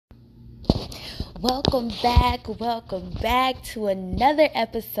Welcome back to another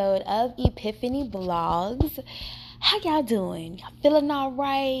episode of Epiphany Blogs. How y'all doing? Y'all feeling all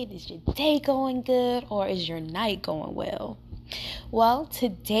right? Is your day going good or is your night going well? Well,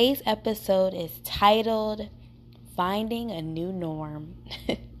 today's episode is titled Finding a New Norm.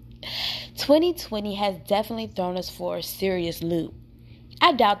 2020 has definitely thrown us for a serious loop.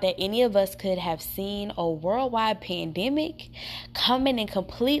 I doubt that any of us could have seen a worldwide pandemic coming and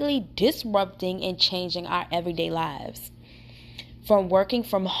completely disrupting and changing our everyday lives. From working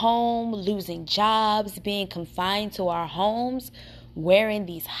from home, losing jobs, being confined to our homes, wearing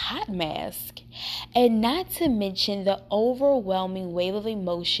these hot masks, and not to mention the overwhelming wave of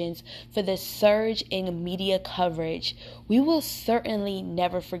emotions for the surge in media coverage, we will certainly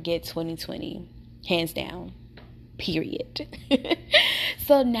never forget 2020, hands down. Period.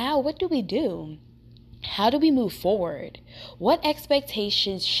 So now what do we do? How do we move forward? What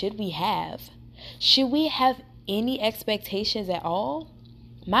expectations should we have? Should we have any expectations at all?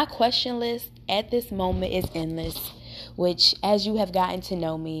 My question list at this moment is endless, which as you have gotten to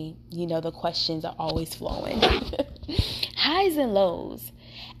know me, you know the questions are always flowing. Highs and lows.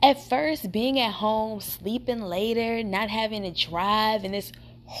 At first, being at home, sleeping later, not having to drive in this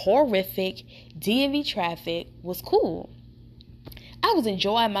horrific DMV traffic was cool. I was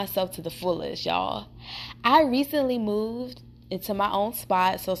enjoying myself to the fullest, y'all. I recently moved into my own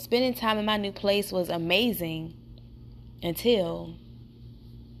spot, so spending time in my new place was amazing until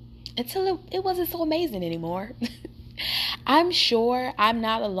it wasn't so amazing anymore. I'm sure I'm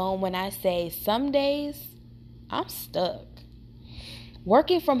not alone when I say some days I'm stuck.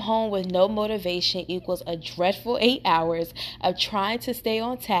 Working from home with no motivation equals a dreadful 8 hours of trying to stay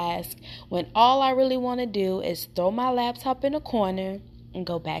on task when all I really want to do is throw my laptop in a corner and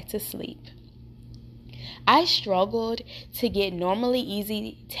go back to sleep. I struggled to get normally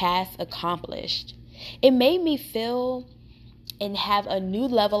easy tasks accomplished. It made me feel and have a new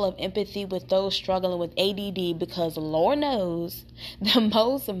level of empathy with those struggling with ADD because Lord knows the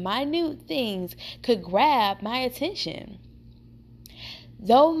most minute things could grab my attention.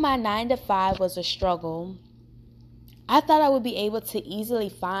 Though my 9-to-5 was a struggle, I thought I would be able to easily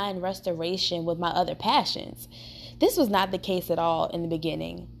find restoration with my other passions. This was not the case at all in the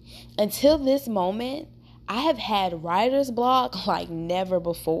beginning. Until this moment, I have had writer's block like never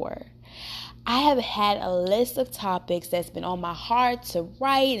before. I have had a list of topics that's been on my heart to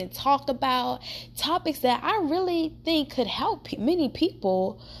write and talk about, topics that I really think could help many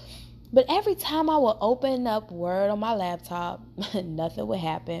people. But every time I would open up Word on my laptop, nothing would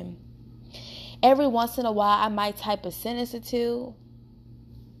happen. Every once in a while, I might type a sentence or two,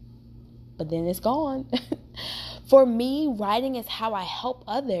 but then it's gone. For me, writing is how I help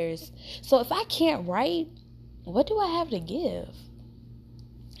others. So if I can't write, what do I have to give?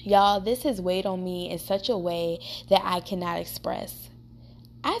 Y'all, this has weighed on me in such a way that I cannot express.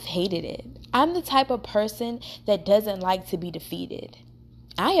 I've hated it. I'm the type of person that doesn't like to be defeated.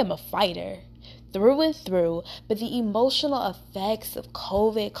 I am a fighter through and through, but the emotional effects of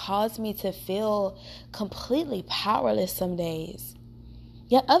COVID caused me to feel completely powerless some days.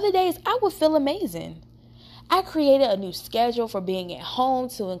 Yet other days, I would feel amazing. I created a new schedule for being at home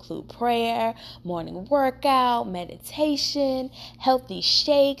to include prayer, morning workout, meditation, healthy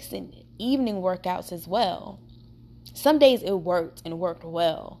shakes, and evening workouts as well. Some days it worked and worked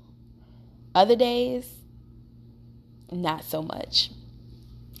well. Other days, not so much.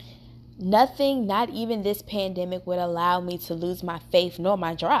 Nothing, not even this pandemic, would allow me to lose my faith nor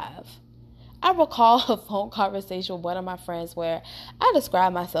my drive. I recall a phone conversation with one of my friends where I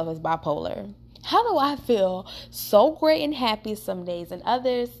described myself as bipolar. How do I feel so great and happy some days, and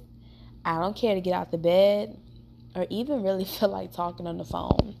others, I don't care to get out the bed or even really feel like talking on the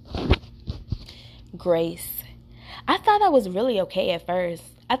phone? Grace. I thought I was really okay at first.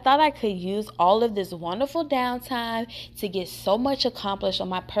 I thought I could use all of this wonderful downtime to get so much accomplished on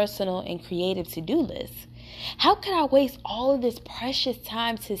my personal and creative to-do list. How could I waste all of this precious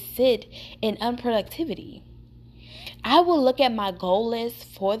time to sit in unproductivity? I will look at my goal list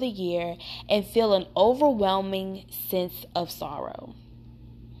for the year and feel an overwhelming sense of sorrow.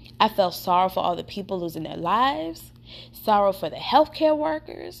 I felt sorrow for all the people losing their lives, sorrow for the healthcare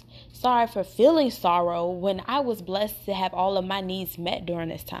workers, sorry for feeling sorrow when I was blessed to have all of my needs met during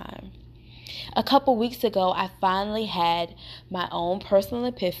this time. A couple weeks ago, I finally had my own personal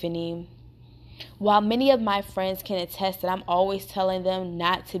epiphany. While many of my friends can attest that I'm always telling them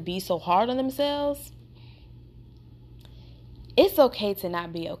not to be so hard on themselves, it's okay to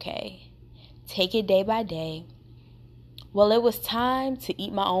not be okay. Take it day by day. Well, it was time to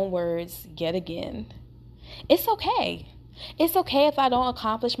eat my own words yet again. It's okay. It's okay if I don't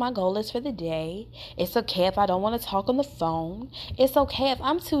accomplish my goals for the day. It's okay if I don't want to talk on the phone. It's okay if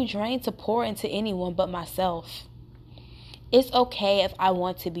I'm too drained to pour into anyone but myself. It's okay if I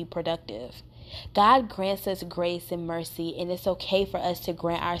want to be productive. God grants us grace and mercy, and it's okay for us to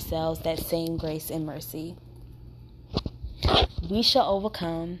grant ourselves that same grace and mercy. We shall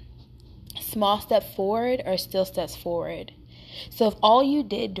overcome. Small step forward or still steps forward. So if all you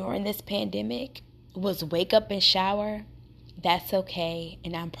did during this pandemic was wake up and shower, that's okay,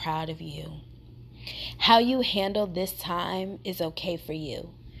 and I'm proud of you. How you handled this time is okay for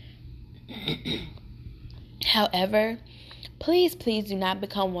you. However, please do not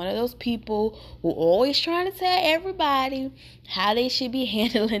become one of those people who are always trying to tell everybody how they should be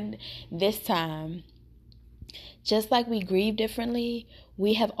handling this time. Just like we grieve differently,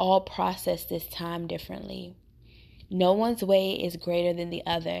 we have all processed this time differently. No one's way is greater than the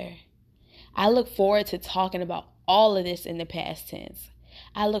other. I look forward to talking about all of this in the past tense.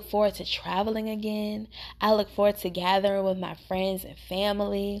 I look forward to traveling again. I look forward to gathering with my friends and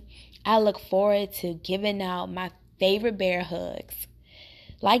family. I look forward to giving out my favorite bear hugs.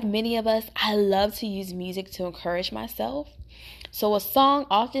 Like many of us, I love to use music to encourage myself. So a song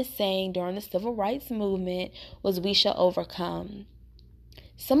often sang during the civil rights movement was We Shall Overcome.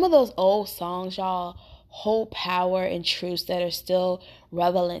 Some of those old songs, y'all, hold power and truths that are still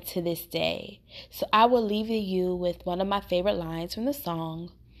relevant to this day. So I will leave you with one of my favorite lines from the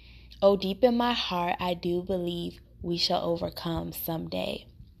song. Oh, deep in my heart, I do believe we shall overcome someday.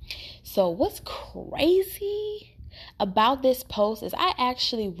 So what's crazy about this post is I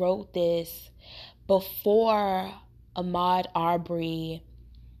actually wrote this before Ahmaud Arbery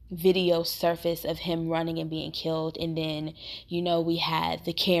video surfaced of him running and being killed. And then, we had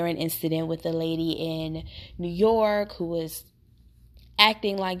the Karen incident with the lady in New York who was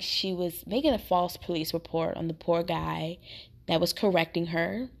acting like she was making a false police report on the poor guy that was correcting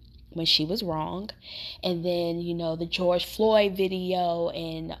her when she was wrong. And then, the George Floyd video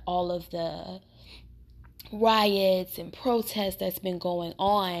and all of the riots and protests that's been going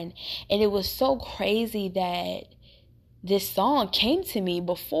on. And it was so crazy that this song came to me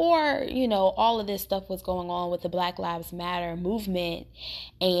before, all of this stuff was going on with the Black Lives Matter movement.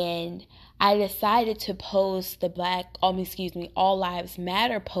 And I decided to post the All Lives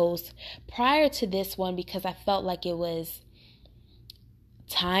Matter post prior to this one because I felt like it was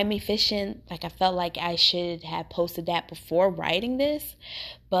time efficient. Like I felt like I should have posted that before writing this.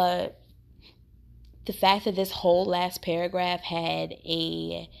 But the fact that this whole last paragraph had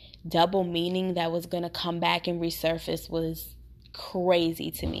a double meaning that was going to come back and resurface was crazy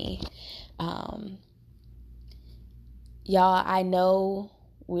to me. Y'all, I know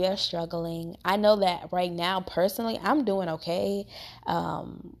we are struggling. I know that right now, personally, I'm doing okay.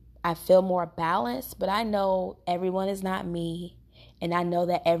 I feel more balanced, but I know everyone is not me, and I know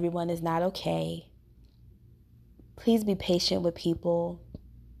that everyone is not okay. Please be patient with people.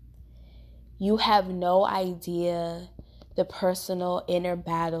 You have no idea the personal inner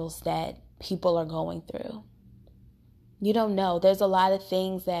battles that people are going through. You don't know. There's a lot of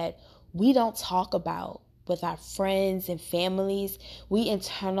things that we don't talk about with our friends and families. We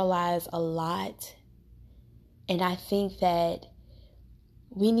internalize a lot. And I think that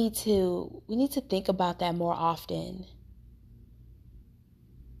we need to think about that more often.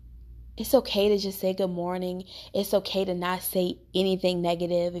 It's okay to just say good morning. It's okay to not say anything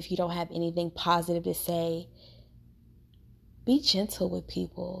negative if you don't have anything positive to say. Be gentle with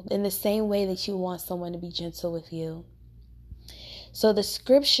people in the same way that you want someone to be gentle with you. So the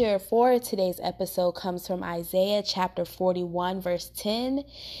scripture for today's episode comes from Isaiah chapter 41, verse 10.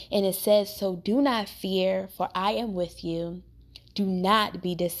 And it says, so do not fear, for I am with you. Do not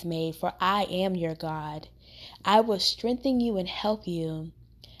be dismayed, for I am your God. I will strengthen you and help you.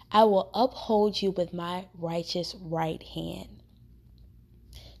 I will uphold you with my righteous right hand.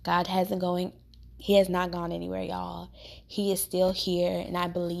 God He has not gone anywhere, y'all. He is still here, and I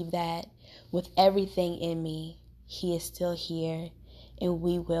believe that with everything in me, He is still here, and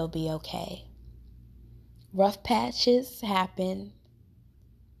we will be okay. Rough patches happen,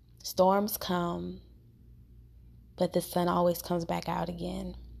 storms come, but the sun always comes back out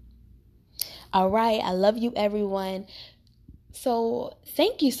again. All right, I love you, everyone. So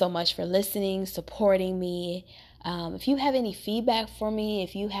thank you so much for listening, supporting me. If you have any feedback for me,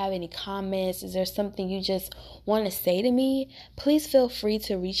 if you have any comments, is there something you just want to say to me, please feel free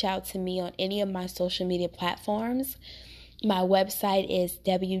to reach out to me on any of my social media platforms. My website is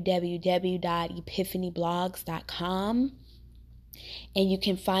www.epiphanyblogs.com. And you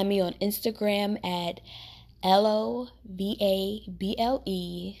can find me on Instagram at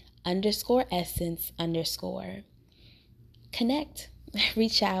LOVABLE_essence_. connect,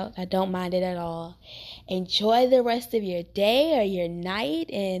 reach out. I don't mind it at all. Enjoy the rest of your day or your night,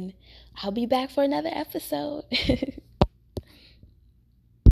 and I'll be back for another episode.